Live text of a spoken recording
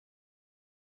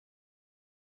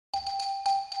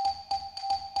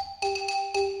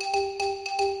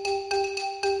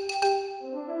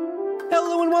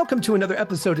Welcome to another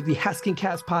episode of the Haskin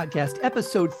Cast podcast,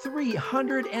 episode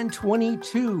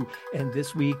 322. And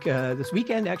this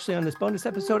weekend, actually on this bonus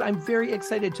episode, I'm very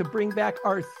excited to bring back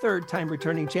our third-time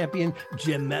returning champion,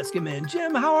 Jim Meskimen.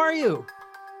 Jim, how are you?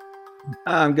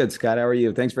 I'm good, Scott. How are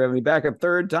you? Thanks for having me back a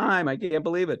third time. I can't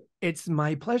believe it. It's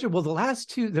my pleasure. Well, the last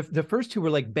two, the first two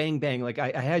were like bang, bang. Like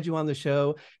I had you on the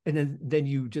show and then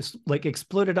you just like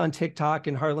exploded on TikTok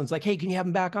and Harlan's like, hey, can you have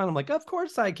him back on? I'm like, of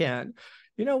course I can.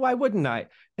 You know, why wouldn't I?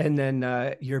 And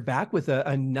then you're back with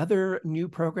another new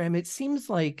program. It seems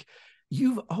like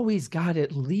you've always got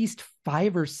at least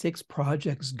 5 or 6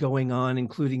 projects going on,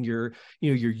 including your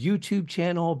YouTube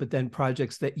channel, but then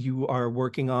projects that you are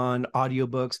working on,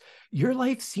 audiobooks. Your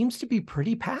life seems to be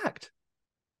pretty packed.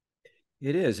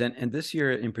 It is. And this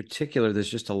year in particular, there's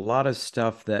just a lot of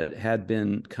stuff that had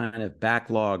been kind of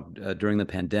backlogged during the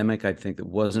pandemic. I think that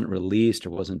wasn't released or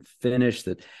wasn't finished.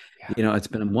 That, it's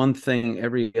been one thing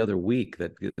every other week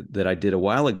that I did a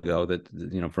while ago that,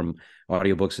 from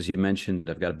audiobooks, as you mentioned.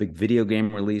 I've got a big video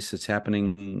game release that's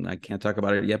happening. I can't talk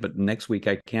about it yet, but next week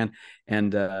I can.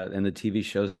 And the TV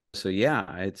shows. So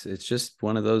yeah, it's just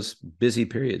one of those busy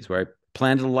periods where I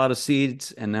planted a lot of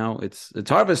seeds and now it's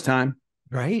harvest time.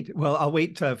 Right. Well, I'll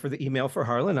wait for the email for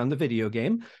Harlan on the video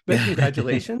game, but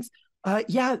congratulations.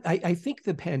 I think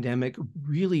the pandemic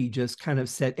really just kind of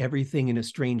set everything in a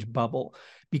strange bubble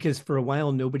because for a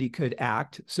while nobody could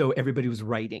act. So everybody was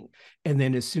writing. And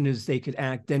then as soon as they could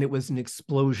act, then it was an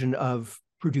explosion of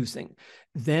producing.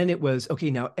 Then it was,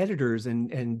 okay, now editors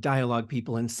and dialogue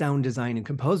people and sound design and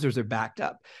composers are backed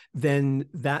up. Then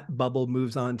that bubble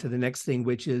moves on to the next thing,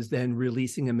 which is then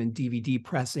releasing them in DVD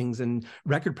pressings, and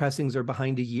record pressings are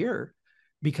behind a year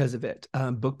because of it.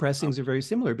 Book pressings are very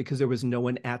similar because there was no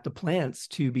one at the plants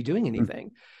to be doing anything.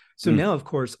 So now, of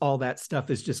course, all that stuff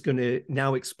is just going to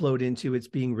now explode into it's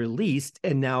being released.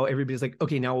 And now everybody's like,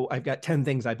 okay, now I've got 10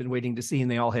 things I've been waiting to see, and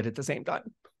they all hit at the same time.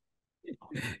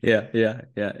 Yeah.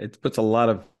 It puts a lot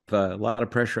of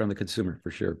pressure on the consumer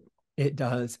for sure. It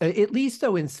does. At least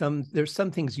though, there's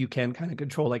some things you can kind of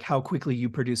control, like how quickly you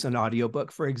produce an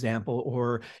audiobook, for example,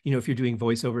 or, if you're doing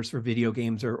voiceovers for video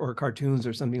games or cartoons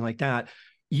or something like that,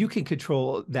 you can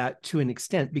control that to an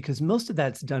extent because most of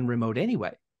that's done remote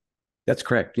anyway. That's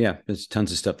correct. Yeah, there's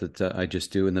tons of stuff that I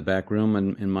just do in the back room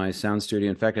and in my sound studio.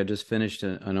 In fact, I just finished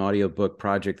an audiobook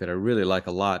project that I really like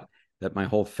a lot, that my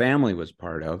whole family was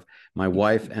part of. My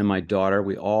wife and my daughter,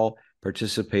 we all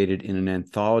participated in an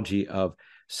anthology of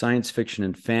science fiction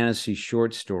and fantasy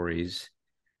short stories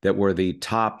that were the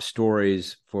top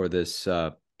stories for this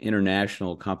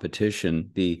international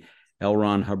competition, the L.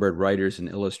 Ron Hubbard Writers and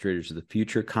Illustrators of the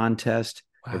Future contest.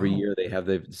 Wow. Every year they have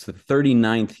it's the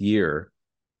 39th year.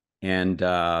 And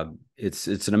it's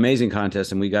an amazing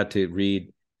contest. And we got to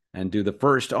read and do the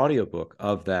first audiobook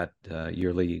of that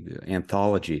yearly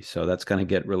anthology. So that's going to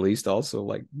get released also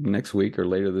like next week or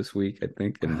later this week, I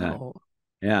think. And wow.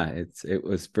 It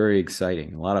was very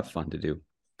exciting. A lot of fun to do.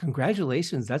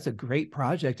 Congratulations. That's a great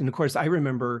project. And of course, I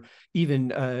remember even,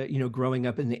 growing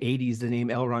up in the 80s, the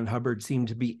name L. Ron Hubbard seemed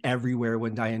to be everywhere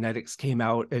when Dianetics came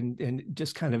out and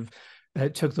just kind of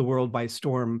took the world by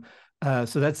storm.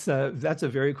 So that's a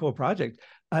very cool project.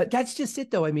 That's just it,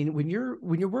 though. I mean, when you're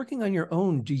working on your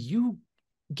own, do you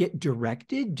get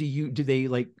directed? Do they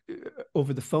like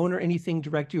over the phone or anything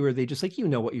direct you, or are they just like,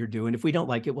 what you're doing? If we don't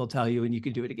like it, we'll tell you and you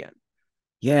can do it again?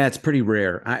 Yeah, it's pretty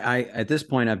rare. I at this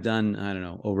point I've done, I don't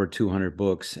know, over 200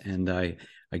 books, and I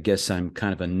guess I'm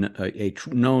kind of a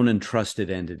known and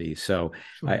trusted entity. So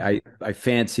sure. I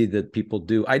fancy that people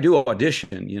do. I do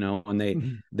audition,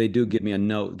 and they do give me a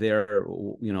note there,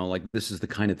 like this is the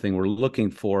kind of thing we're looking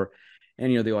for.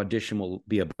 And, the audition will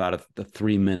be about the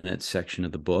 3-minute section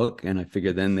of the book. And I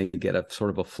figure then they get a sort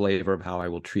of a flavor of how I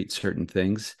will treat certain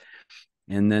things.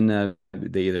 And then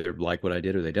they either like what I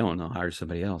did or they don't. I'll hire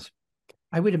somebody else.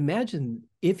 I would imagine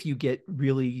if you get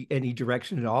really any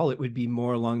direction at all, it would be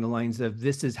more along the lines of,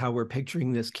 this is how we're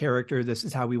picturing this character. This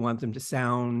is how we want them to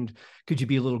sound. Could you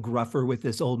be a little gruffer with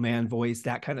this old man voice,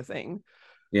 that kind of thing?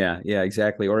 Yeah,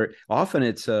 exactly. Or often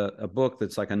it's a book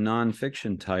that's like a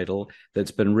nonfiction title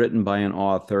that's been written by an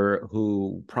author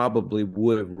who probably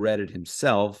would have read it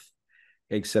himself,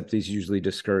 except he's usually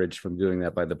discouraged from doing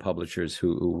that by the publishers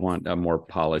who want a more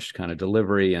polished kind of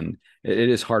delivery. And it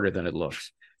is harder than it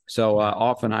looks. So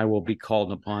often I will be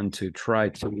called upon to try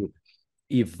to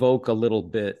evoke a little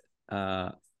bit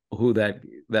who that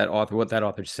author, what that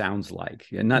author sounds like,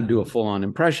 and not do a full-on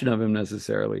impression of him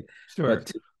necessarily, sure. But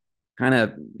to kind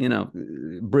of,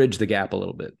 bridge the gap a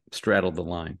little bit, straddle the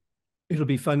line. It'll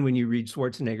be fun when you read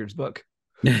Schwarzenegger's book.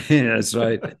 Yeah, that's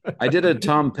right. I did a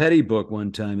Tom Petty book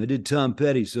one time. I did Tom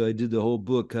Petty, so I did the whole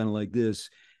book kind of like this.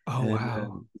 Oh, and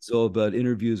wow. it's all about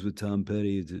interviews with Tom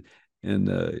Petty. And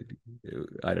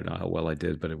I don't know how well I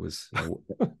did, but it was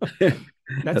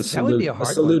That would be a a hard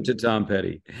salute one. to Tom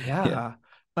Petty. Yeah, Yeah.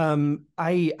 I'm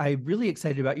really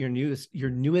excited about your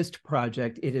newest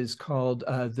project. It is called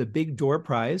the Big Door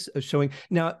Prize, showing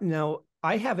now.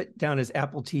 I have it down as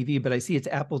Apple TV, but I see it's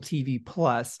Apple TV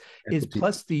Plus. Is Apple TV.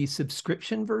 Plus the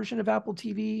subscription version of Apple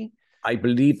TV? I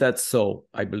believe that's so.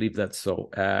 I believe that's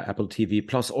so. Apple TV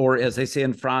Plus, or as they say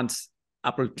in France,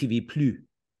 Apple TV Plus.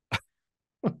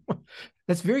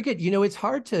 That's very good. It's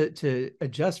hard to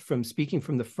adjust from speaking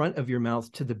from the front of your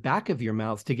mouth to the back of your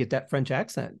mouth to get that French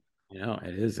accent.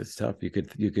 It is. It's tough. You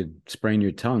could sprain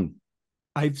your tongue.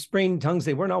 I've sprained tongues.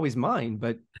 They weren't always mine,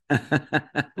 but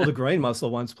pulled a groin muscle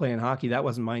once playing hockey. That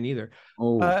wasn't mine either.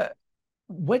 Oh, Uh,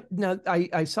 what now?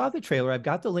 I saw the trailer. I've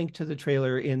got the link to the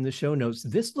trailer in the show notes.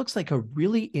 This looks like a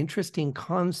really interesting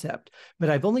concept, but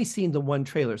I've only seen the one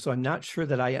trailer, so I'm not sure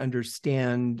that I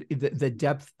understand the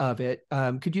depth of it.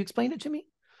 Could you explain it to me?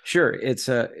 sure. It's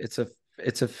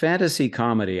a fantasy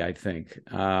comedy. I think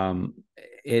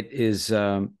it is.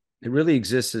 It really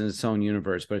exists in its own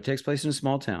universe, but it takes place in a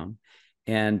small town,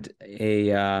 and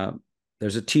a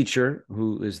there's a teacher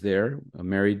who is there, a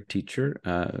married teacher.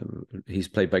 He's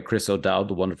played by Chris O'Dowd,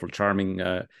 the wonderful, charming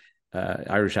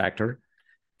Irish actor,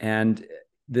 and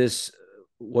this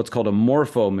what's called a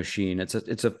morpho machine. It's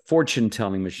a fortune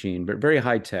telling machine, but very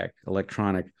high tech,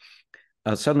 electronic.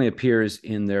 Suddenly appears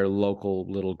in their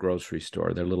local little grocery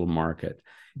store, their little market,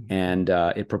 and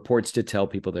it purports to tell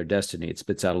people their destiny. It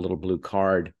spits out a little blue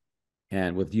card,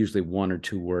 and with usually one or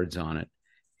two words on it,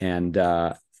 and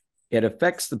it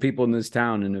affects the people in this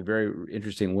town in a very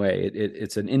interesting way.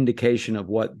 It's an indication of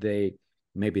what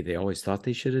maybe they always thought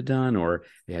they should have done, or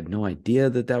they had no idea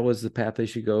that was the path they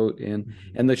should go in.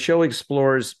 Mm-hmm. And the show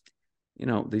explores,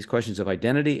 these questions of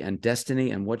identity and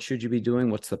destiny, and what should you be doing?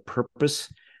 What's the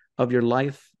purpose of your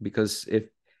life? Because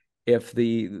if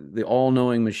the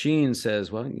all-knowing machine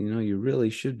says, well, you really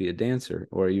should be a dancer,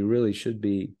 or you really should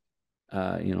be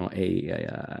a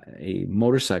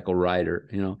motorcycle rider,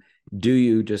 do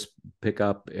you just pick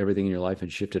up everything in your life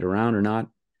and shift it around or not?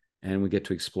 And we get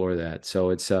to explore that.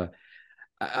 So it's a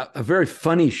very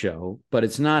funny show, but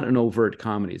it's not an overt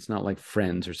comedy. It's not like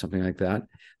Friends or something like that.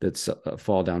 That's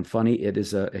fall down funny. It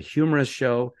is a humorous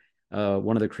show.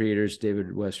 One of the creators,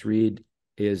 David West Reed,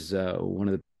 is one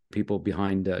of the people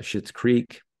behind Schitt's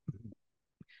Creek.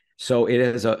 So it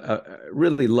has a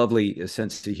really lovely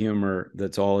sense of humor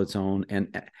that's all its own.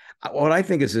 And what I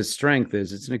think is its strength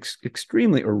is it's an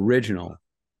extremely original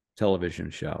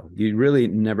television show. You really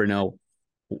never know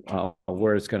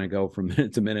where it's going to go from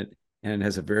minute to minute. And it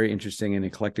has a very interesting and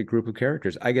eclectic group of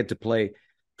characters. I get to play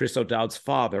Chris O'Dowd's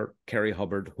father, Kerry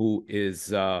Hubbard, who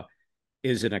is an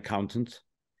accountant,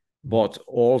 but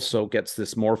also gets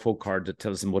this morpho card that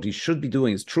tells him what he should be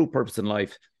doing, his true purpose in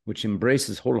life, which he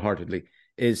embraces wholeheartedly,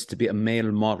 is to be a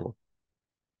male model.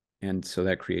 And so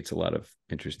that creates a lot of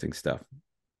interesting stuff.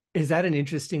 Is that an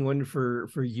interesting one for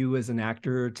you as an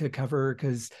actor to cover?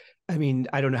 Because I mean,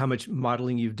 I don't know how much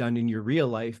modeling you've done in your real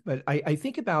life, but I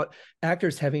think about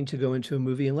actors having to go into a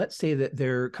movie, and let's say that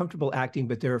they're comfortable acting,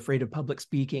 but they're afraid of public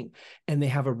speaking, and they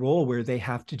have a role where they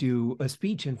have to do a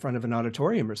speech in front of an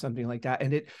auditorium or something like that.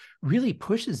 And it really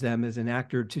pushes them as an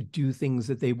actor to do things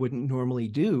that they wouldn't normally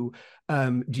do.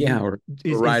 Or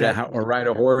ride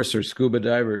a horse or scuba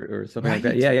dive or something like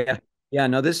that. Yeah. Yeah,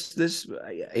 no,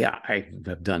 I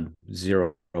have done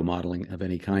zero modeling of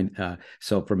any kind.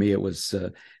 So for me, it was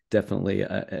definitely,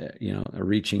 a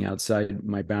reaching outside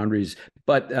my boundaries.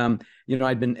 But,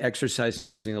 I'd been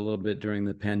exercising a little bit during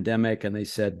the pandemic, and they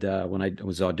said when I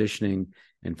was auditioning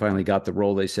and finally got the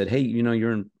role, they said, hey,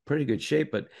 you're in pretty good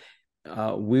shape, but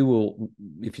we will,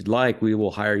 if you'd like, we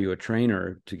will hire you a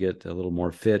trainer to get a little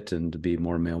more fit and to be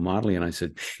more male modeling. And I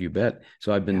said, you bet.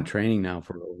 So I've been training now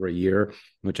for over a year,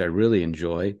 which I really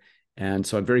enjoy. And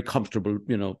so I'm very comfortable,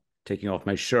 taking off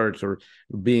my shirt or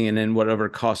being in whatever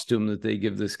costume that they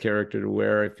give this character to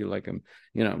wear. I feel like I'm,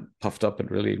 puffed up and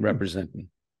really representing.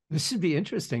 This should be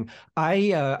interesting.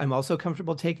 I'm also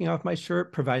comfortable taking off my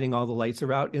shirt, providing all the lights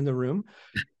are out in the room.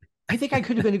 I think I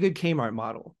could have been a good Kmart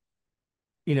model.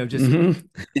 Just could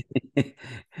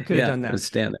have done that.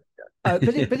 Stand it.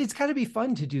 But it's got to be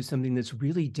fun to do something that's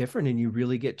really different, and you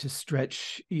really get to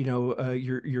stretch,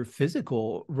 your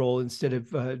physical role instead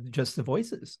of just the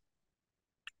voices.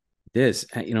 It is,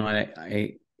 I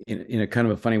in a kind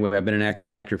of a funny way, I've been an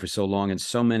actor for so long, and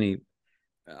so many,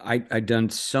 I've done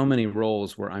so many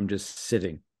roles where I'm just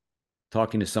sitting,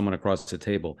 talking to someone across the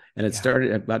table. And it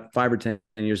started about 5 or 10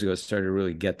 years ago. It started to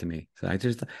really get to me. So I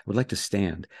would like to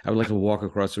stand. I would like to walk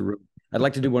across the room. I'd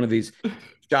like to do one of these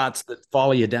shots that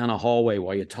follow you down a hallway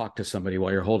while you talk to somebody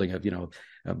while you're holding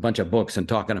a bunch of books and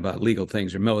talking about legal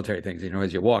things or military things.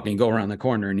 As you're walking, you go around the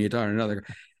corner and you talk to another.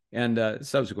 And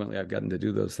subsequently, I've gotten to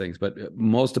do those things. But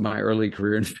most of my early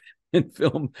career in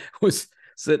film was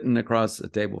sitting across the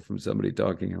table from somebody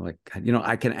talking. And like,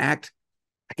 I can act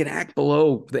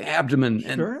below the abdomen,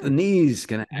 and Sure. the knees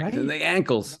can act, and Right. the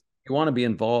ankles. You want to be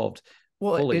involved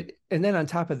Well, fully. and then on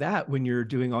top of that, when you're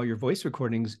doing all your voice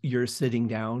recordings, you're sitting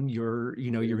down, you're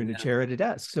in a Yeah. chair at a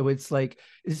desk. So it's like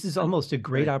this is almost a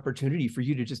great Right. opportunity for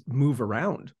you to just move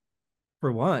around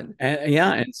for one. And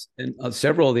yeah, and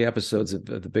several of the episodes of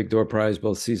the Big Door Prize,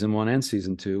 both season 1 and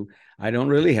season 2, I don't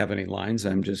really have any lines.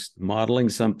 I'm just modeling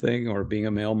something or being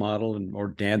a male model or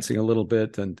dancing a little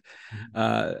bit, and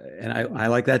I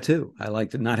like that too. I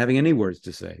like not having any words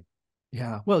to say.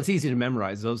 Yeah. Well, it's easy to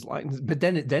memorize those lines, but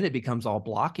then it becomes all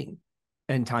blocking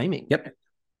and timing. Yep,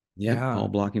 yep, Yeah. all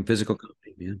blocking physical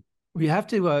company, man. We have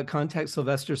to contact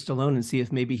Sylvester Stallone and see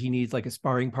if maybe he needs like a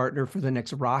sparring partner for the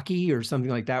next Rocky or something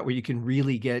like that, where you can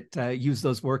really get use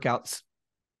those workouts.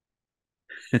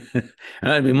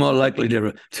 I'd be more likely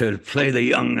to play the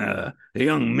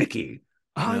young Mickey,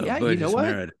 Oh yeah, you know Burgess what?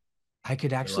 Meredith. I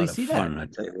could A actually lot of see that. fun, I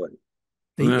tell you what. If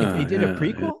they Yeah, did a yeah, yeah.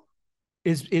 prequel,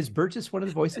 is Burgess one of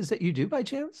the voices that you do by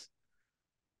chance?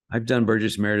 I've done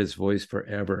Burgess Meredith's voice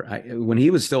forever. When he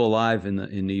was still alive in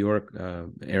New York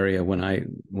area when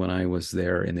I was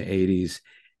there in the 80s,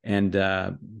 and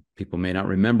people may not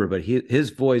remember, but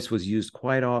his voice was used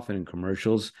quite often in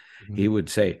commercials. He Mhm. would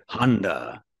say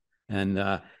Honda,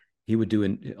 and he would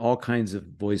do all kinds of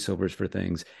voiceovers for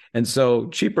things. And so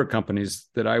cheaper companies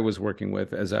that I was working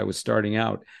with as I was starting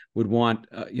out would want,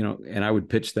 and I would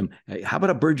pitch them, hey, how about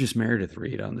a Burgess Meredith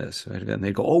read on this? And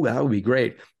they'd go, oh, that would be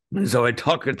great. And so I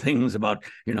talk things about,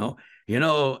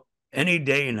 any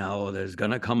day now, there's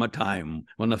going to come a time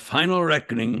when the final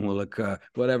reckoning will occur,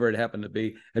 whatever it happened to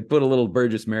be. I'd put a little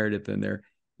Burgess Meredith in there.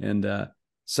 And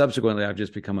subsequently, I've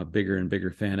just become a bigger and bigger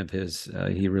fan of his.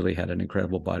 He really had an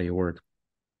incredible body of work.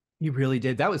 You really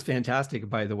did. That was fantastic,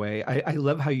 by the way. I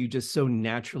love how you just so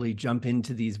naturally jump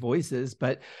into these voices.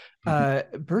 But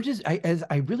Burgess, as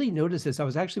I really noticed this, I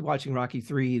was actually watching Rocky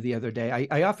 3 the other day.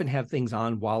 I often have things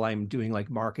on while I'm doing like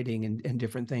marketing and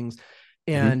different things.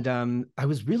 Mm-hmm. And I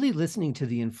was really listening to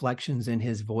the inflections in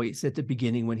his voice at the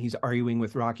beginning when he's arguing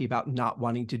with Rocky about not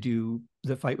wanting to do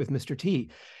the fight with Mr. T.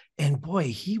 And boy,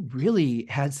 he really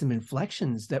had some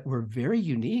inflections that were very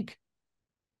unique.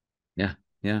 Yeah,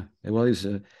 yeah. Well, he's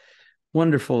a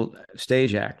wonderful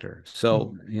stage actor.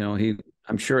 So, Mhm.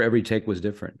 I'm sure every take was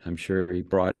different. I'm sure he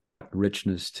brought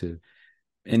richness to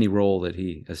any role that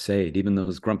he essayed, even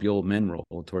those grumpy old men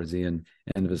role towards the end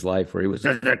of his life, where he was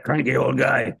just that cranky old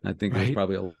guy. I think there's Right.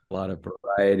 probably a lot of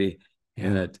variety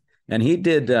in Yeah. it. And he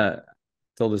did,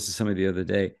 told this to somebody the other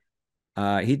day,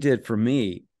 he did for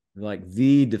me like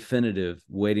the definitive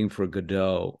Waiting for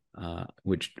Godot,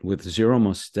 which with Zero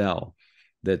Mostel,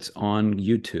 that's on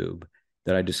YouTube,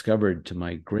 that I discovered to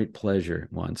my great pleasure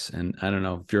once. And I don't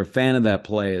know if you're a fan of that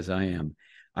play as I am.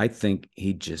 I think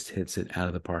he just hits it out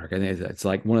of the park. I think it's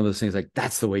like one of those things like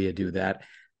that's the way you do that.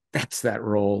 That's that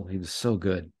role. He was so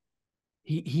good.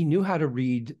 He knew how to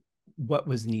read what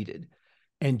was needed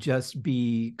and just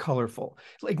be colorful.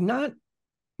 Like not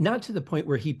to the point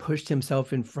where he pushed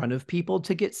himself in front of people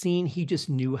to get seen. He just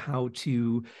knew how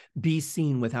to be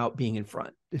seen without being in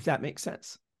front, if that makes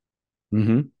sense.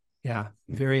 Mm-hmm. Yeah,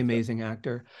 very amazing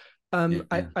actor. Yeah.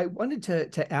 I wanted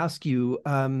to ask you,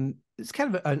 it's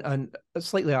kind of a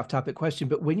slightly off topic question,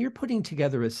 but when you're putting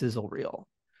together a sizzle reel,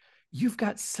 you've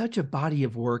got such a body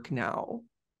of work now.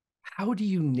 How do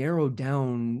you narrow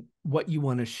down what you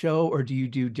want to show, or do you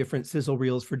do different sizzle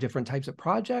reels for different types of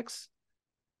projects?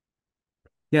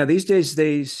 Yeah, these days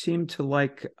they seem to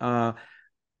like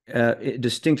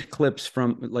distinct clips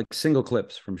from like single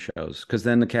clips from shows, because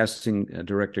then the casting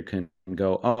director can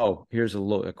go, oh, here's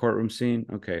a courtroom scene.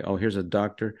 Okay. Oh, here's a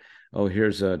doctor. Oh,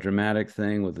 here's a dramatic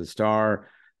thing with the star.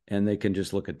 And they can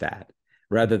just look at that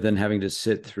rather than having to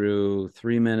sit through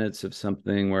 3 minutes of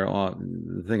something where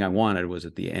the thing I wanted was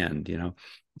at the end.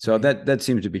 So Right. that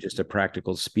seems to be just a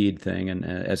practical speed thing. And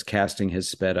as casting has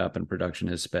sped up and production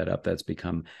has sped up, that's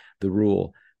become the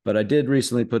rule. But I did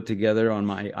recently put together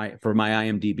for my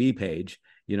IMDb page,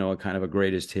 a kind of a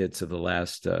greatest hits of the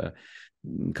last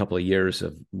couple of years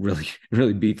of really,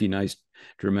 really beefy, nice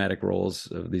dramatic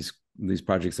roles of these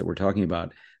projects that we're talking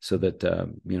about, so that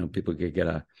people could get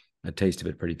a taste of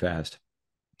it pretty fast.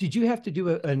 Did you have to do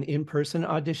an in-person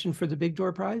audition for the Big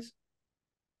Door Prize?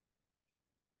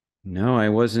 No, I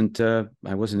wasn't. I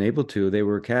wasn't able to. They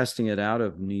were casting it out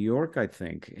of New York, I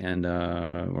think, and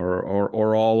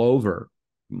or all over.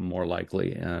 more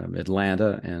likely,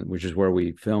 Atlanta, and which is where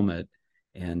we film it.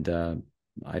 And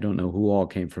I don't know who all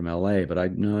came from LA, but I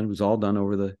know it was all done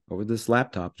over this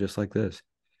laptop, just like this.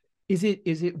 Is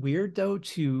it weird though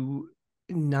to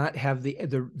not have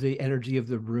the energy of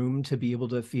the room to be able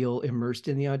to feel immersed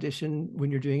in the audition when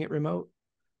you're doing it remote?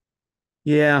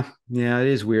 Yeah, yeah, it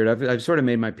is weird. I've sort of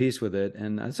made my peace with it,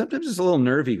 and sometimes it's a little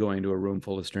nervy going to a room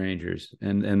full of strangers,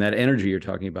 and that energy you're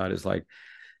talking about is like,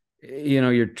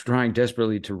 you're trying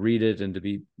desperately to read it and to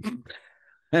be, I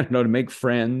don't know, to make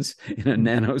friends in a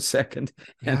nanosecond,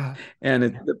 and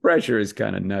Yeah. the pressure is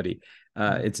kind of nutty.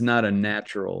 Mm-hmm. It's not a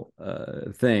natural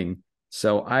thing,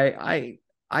 so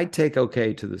I take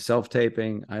okay to the self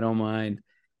taping. I don't mind,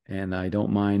 and I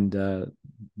don't mind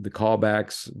the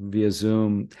callbacks via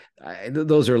Zoom.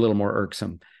 Those are a little more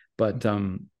irksome, but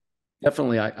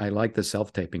definitely I like the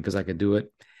self taping because I can do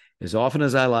it as often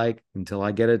as I like until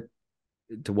I get it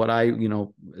to what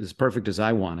as perfect as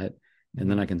I want it, and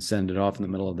then Mm-hmm. I can send it off in the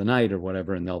middle of the night or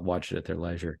whatever, and they'll watch it at their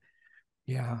leisure.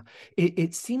 Yeah,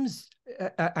 it seems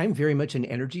I'm very much an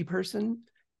energy person,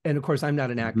 and of course I'm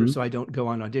not an actor, Mm-hmm. so I don't go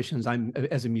on auditions. I'm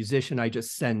as a musician, I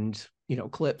just send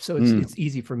clips, so it's Mm. it's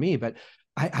easy for me. But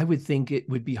I would think it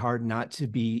would be hard not to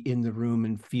be in the room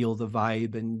and feel the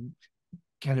vibe and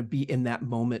kind of be in that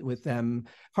moment with them.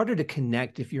 Harder to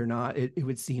connect if you're not. It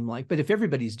would seem like, but if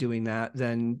everybody's doing that,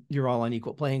 then you're all on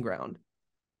equal playing ground.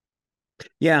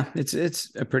 Yeah, it's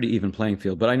a pretty even playing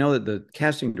field. But I know that the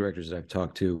casting directors that I've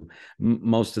talked to,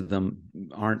 most of them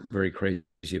aren't very crazy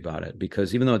about it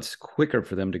because even though it's quicker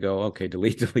for them to go, okay,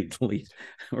 delete, delete, delete,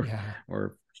 or Yeah.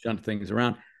 shunt things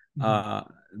around,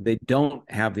 Mhm. they don't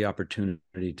have the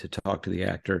opportunity to talk to the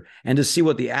actor and to see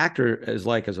what the actor is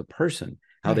like as a person,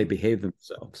 how they Right. behave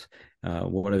themselves,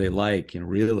 what are they like,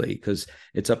 really, because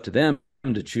it's up to them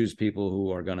to choose people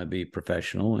who are going to be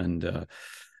professional and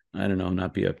I don't know,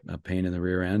 not be a pain in the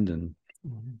rear end. And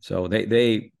Mhm. so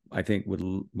they I think would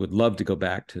love to go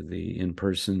back to the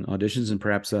in-person auditions, and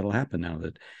perhaps that'll happen now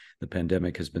that the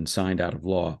pandemic has been signed out of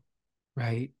law.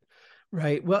 Right.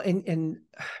 Right. Well, and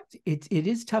it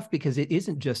is tough because it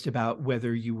isn't just about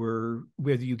whether you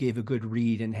gave a good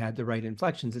read and had the right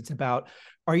inflections. It's about,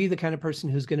 are you the kind of person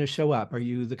who's going to show up? Are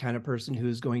you the kind of person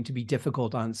who's going to be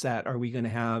difficult on set? Are we going to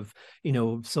have,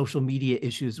 social media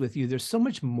issues with you? There's so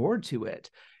much more to it.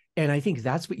 And I think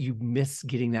that's what you miss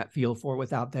getting that feel for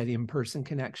without that in-person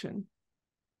connection.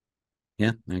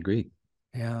 Yeah, I agree.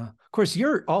 Yeah. Of course,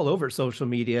 you're all over social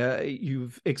media.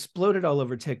 You've exploded all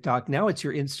over TikTok. Now it's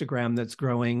your Instagram that's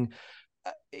growing.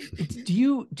 Do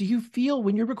you feel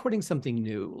when you're recording something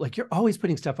new, like you're always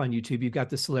putting stuff on YouTube? You've got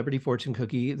the celebrity fortune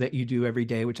cookie that you do every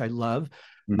day, which I love.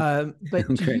 But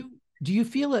do Okay. you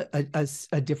feel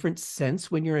a different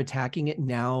sense when you're attacking it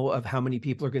now of how many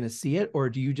people are going to see it, or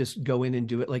do you just go in and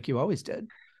do it like you always did?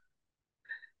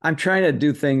 I'm trying to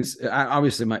do things.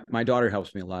 Obviously, my daughter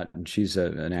helps me a lot, and she's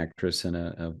an actress and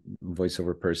a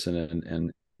voiceover person,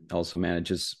 and also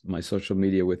manages my social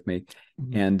media with me.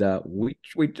 Mhm. And we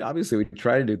obviously we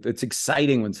try to do. It's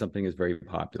exciting when something is very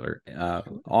popular.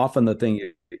 Often the thing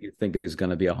you think is going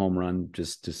to be a home run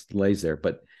just lays there.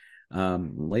 But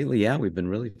lately, yeah, we've been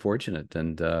really fortunate,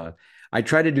 and I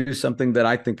try to do something that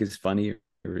I think is funny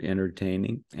or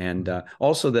entertaining, and Mhm.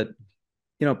 also that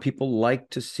people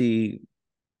like to see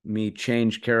me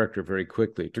change character very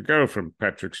quickly to go from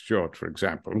Patrick Stewart, for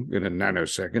example, in a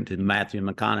nanosecond to Matthew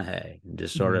McConaughey and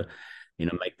just sort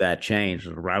Mhm. of, make that change.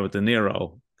 Robert De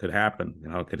Niro could happen,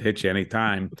 it could hit you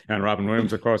anytime. And Robin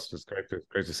Williams, of course, it's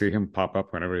great to see him pop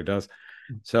up whenever he does.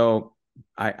 So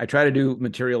I try to do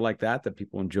material like that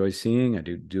people enjoy seeing. I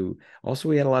do. Also,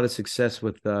 we had a lot of success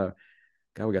with, God,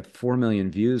 we got 4 million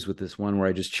views with this one where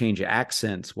I just change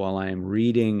accents while I am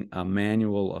reading a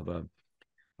manual of a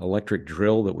electric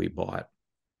drill that we bought.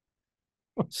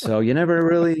 So you never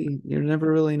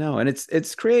really know. And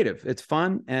it's creative. It's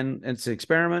fun and it's an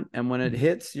experiment. And when it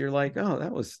hits, you're like,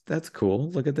 oh, that's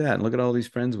cool. Look at that. And look at all these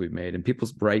friends we've made and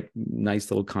people's bright, nice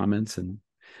little comments and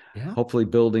Yeah. hopefully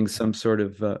building some sort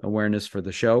of awareness for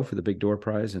the show, for the Big Door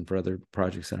Prize and for other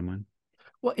projects that I'm on.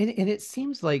 Well, and it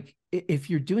seems like if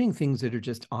you're doing things that are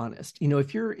just honest,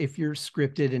 if you're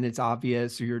scripted and it's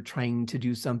obvious or you're trying to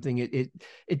do something,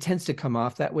 it tends to come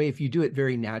off that way. If you do it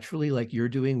very naturally, like you're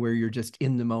doing, where you're just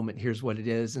in the moment, here's what it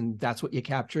is, and that's what you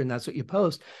capture and that's what you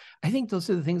post. I think those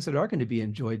are the things that are going to be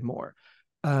enjoyed more.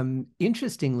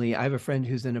 Interestingly, I have a friend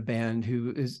who's in a band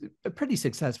who is a pretty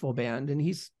successful band, and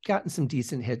he's gotten some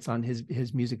decent hits on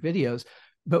his music videos.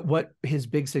 But what his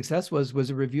big success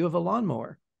was a review of a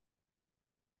lawnmower.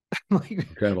 Like,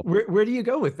 Incredible. where do you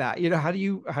go with that? How do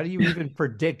you even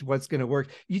predict what's going to work?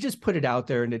 You just put it out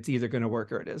there and it's either going to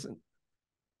work or it isn't.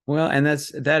 Well, and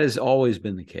that has always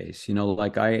been the case.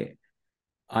 Like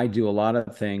I do a lot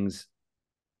of things,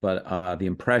 but the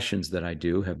impressions that I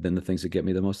do have been the things that get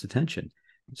me the most attention.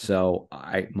 So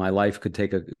my life could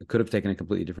have taken a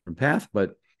completely different path,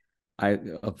 but I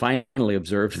finally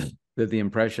observed that the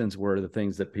impressions were the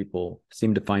things that people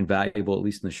seem to find valuable, at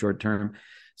least in the short term.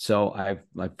 So I've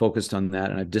focused on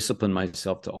that, and I've disciplined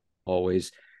myself to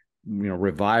always,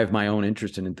 revive my own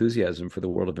interest and enthusiasm for the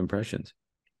world of impressions.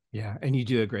 Yeah, and you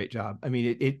do a great job. I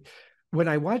mean, it when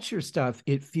I watch your stuff,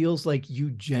 it feels like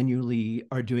you genuinely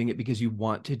are doing it because you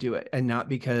want to do it and not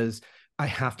because I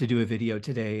have to do a video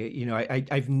today.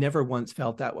 I've never once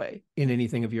felt that way in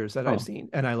anything of yours that I've Oh, seen,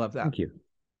 and I love that. thank you. I Thank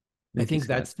you, think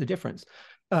Scott. that's the difference.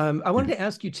 I wanted to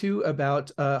ask you too about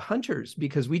Hunters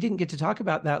because we didn't get to talk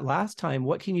about that last time.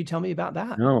 What can you tell me about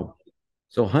that? No.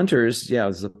 So Hunters, yeah, it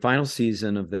was the final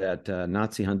season of that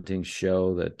Nazi hunting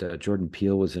show that Jordan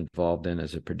Peele was involved in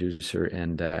as a producer,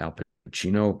 and Al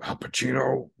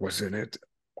Pacino was in it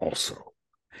also.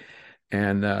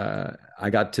 And I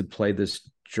got to play this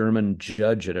German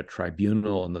judge at a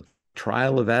tribunal in the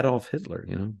trial of Adolf Hitler.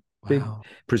 Big Wow.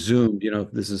 presumed.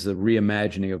 This is a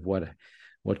reimagining of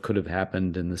what could have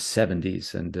happened in the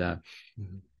 70s, Mhm.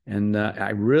 and I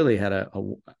really had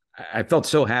I felt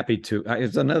so happy to.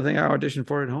 It's another thing I auditioned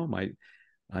for at home. I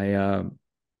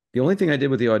the only thing I did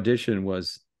with the audition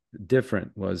was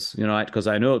different. Was because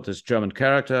I know this German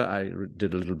character. I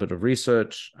did a little bit of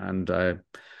research, and I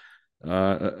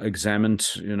examined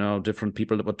different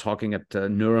people that were talking at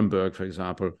Nuremberg, for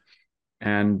example,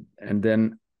 and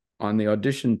then on the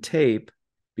audition tape,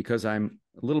 because I'm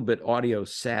a little bit audio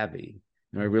savvy,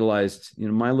 I realized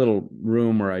my little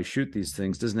room where I shoot these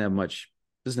things doesn't have much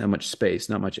space,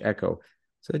 not much echo.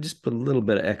 So I just put a little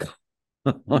bit of echo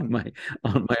on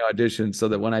Hmm. my audition, so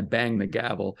that when I banged the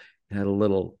gavel, it had a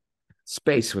little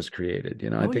space was created. Oh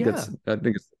yeah. I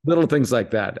think it's little things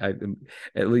like that. I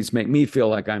at least make me feel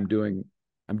like I'm doing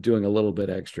a little bit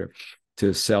extra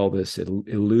to sell this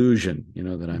illusion,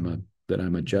 Mhm. that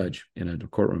I'm a judge in a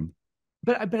courtroom.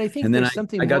 But I think And then there's I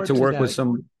something got more to to work with that.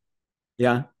 some.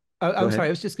 Yeah, go I'm sorry. I ahead.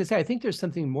 was just going to say, I think there's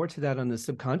something more to that on the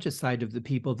subconscious side of the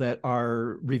people that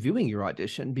are reviewing your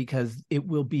audition because it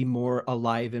will be more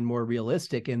alive and more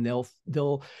realistic, and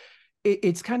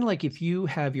it's kind of like if you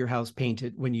have your house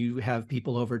painted when you have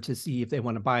people over to see if they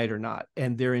want to buy it or not,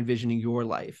 and they're envisioning your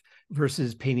life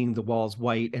versus painting the walls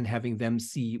white and having them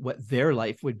see what their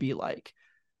life would be like.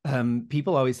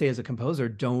 People always say, as a composer,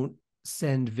 don't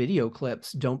send video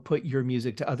clips, don't put your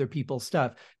music to other people's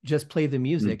stuff, just play the Mm.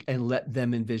 music and let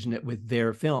them envision it with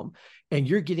their film. And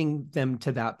you're getting them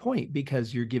to that point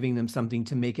because you're giving them something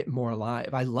to make it more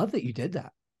alive. I love that you did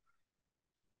that.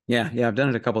 Yeah, yeah, I've done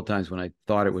it a couple of times when I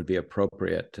thought it would be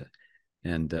appropriate,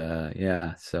 and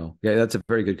yeah, so yeah, that's a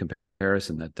very good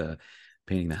comparison. That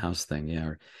painting the house thing.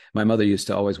 Yeah, my mother used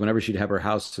to always, whenever she'd have her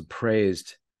house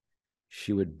appraised,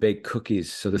 she would bake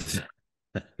cookies so that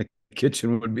the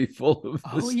kitchen would be full of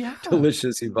Oh this yeah.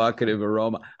 delicious, evocative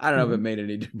aroma. I don't know if it Mhm. made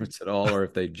any difference at all, or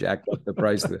if they jacked up the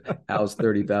price of the house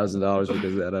 $30,000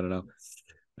 because of that. I don't know.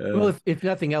 Well, Uh, if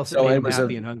nothing else, it so made it them was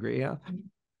happy and hungry. Yeah.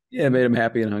 yeah, it made them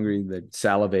happy and hungry. That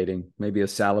salivating, maybe a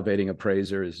salivating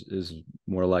appraiser is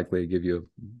more likely to give you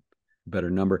a better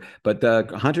number. But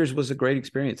Hunters was a great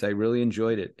experience. I really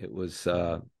enjoyed it. It was,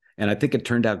 and I think it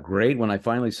turned out great. When I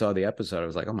finally saw the episode, I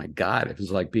was like, oh my God, it was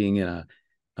like being in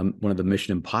one of the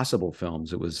Mission Impossible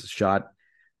films. It was shot,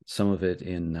 some of it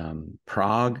in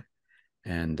Prague,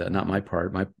 and not my Wow.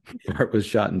 part. My part was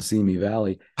shot in Simi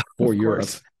Valley for Of Europe,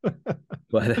 course.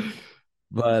 but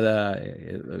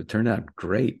it turned out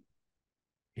great.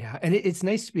 Yeah, and it's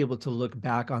nice to be able to look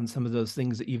back on some of those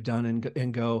things that you've done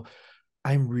and go,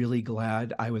 I'm really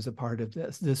glad I was a part of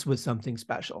this. This was something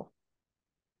special,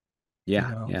 you Yeah,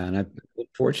 know. yeah, and I've been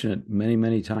fortunate many,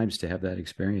 many times to have that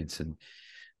experience, and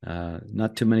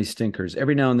not too many stinkers.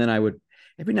 Every now and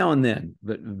then,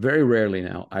 but very rarely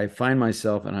now, I find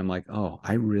myself and I'm like, oh,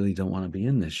 I really don't want to be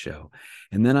in this show.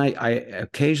 And then I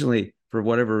occasionally, for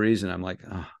whatever reason, I'm like,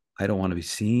 oh, I don't want to be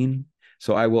seen.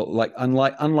 So I will, like,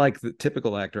 unlike the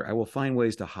typical actor, I will find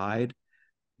ways to hide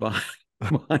behind,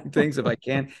 behind things if I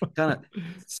can, kind of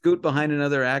scoot behind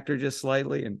another actor just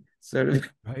slightly and sort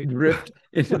of Right. drift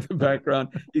into the background.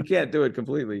 You can't do it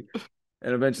completely.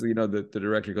 And eventually, the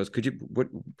director goes, "Could you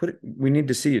put it? We need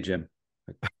to see you, Jim."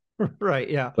 Right.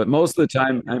 Yeah. But most of the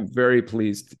time, I'm very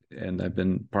pleased, and I've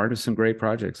been part of some great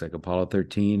projects like Apollo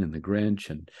 13 and The Grinch,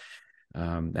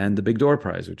 and the Big Door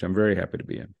Prize, which I'm very happy to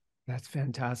be in. That's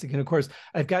fantastic. And of course,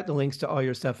 I've got the links to all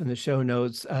your stuff in the show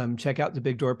notes. Check out the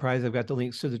Big Door Prize. I've got the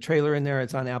links to the trailer in there.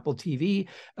 It's on Apple TV,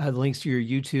 the links to your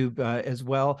YouTube as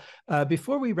well.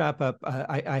 Before we wrap up,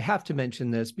 I have to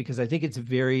mention this because I think it's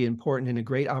very important and a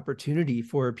great opportunity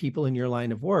for people in your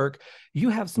line of work. You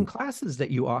have some classes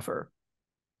that you offer.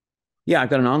 Yeah,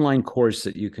 I've got an online course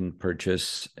that you can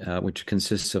purchase, which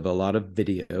consists of a lot of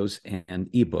videos and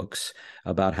ebooks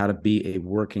about how to be a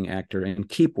working actor and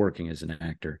keep working as an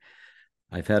actor.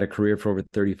 I've had a career for over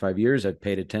 35 years. I've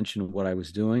paid attention to what I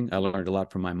was doing. I learned a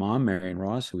lot from my mom, Marion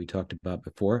Ross, who we talked about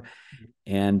before.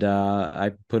 And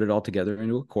I put it all together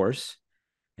into a course,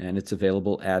 and it's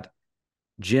available at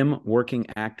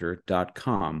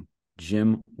jimworkingactor.com.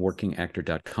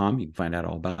 Jimworkingactor.com. You can find out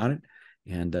all about it.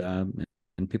 And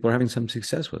people are having some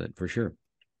success with it for sure.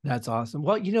 That's awesome.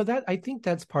 Well, that I think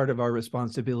that's part of our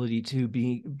responsibility to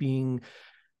being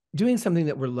doing something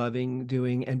that we're loving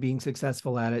doing and being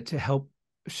successful at it to help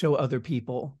show other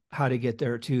people how to get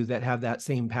there too, that have that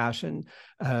same passion.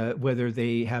 Whether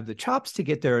they have the chops to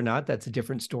get there or not, that's a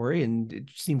different story, and it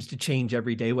seems to change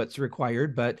every day what's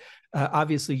required. But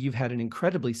obviously you've had an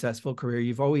incredibly successful career.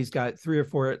 You've always got 3 or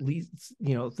 4 at least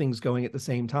things going at the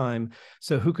same time.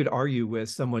 So who could argue with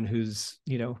someone who's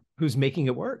making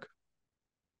it work?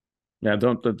 Yeah,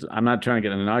 I'm not trying to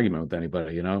get in an argument with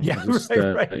anybody, Yeah, just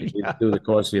right. you Yeah. do the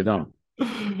course or you don't.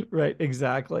 Right,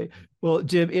 exactly. Well,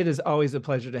 Jim, it is always a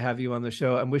pleasure to have you on the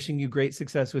show. I'm wishing you great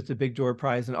success with the Big Door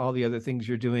Prize and all the other things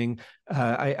you're doing.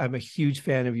 I'm a huge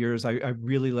fan of yours. I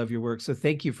really love your work. So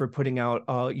thank you for putting out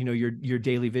all, your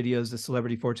daily videos, the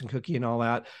Celebrity Fortune Cookie and all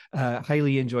that.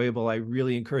 Highly enjoyable. I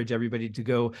really encourage everybody to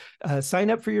go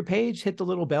sign up for your page, hit the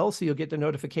little bell so you'll get the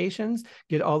notifications,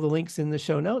 get all the links in the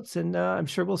show notes, and I'm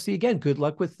sure we'll see you again. Good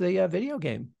luck with the video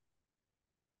game.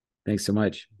 Thanks so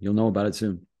much. You'll know about it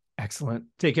soon. Excellent.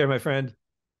 Take care, my friend.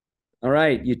 All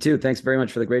right. You too. Thanks very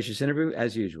much for the gracious interview,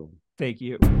 as usual. Thank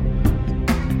you.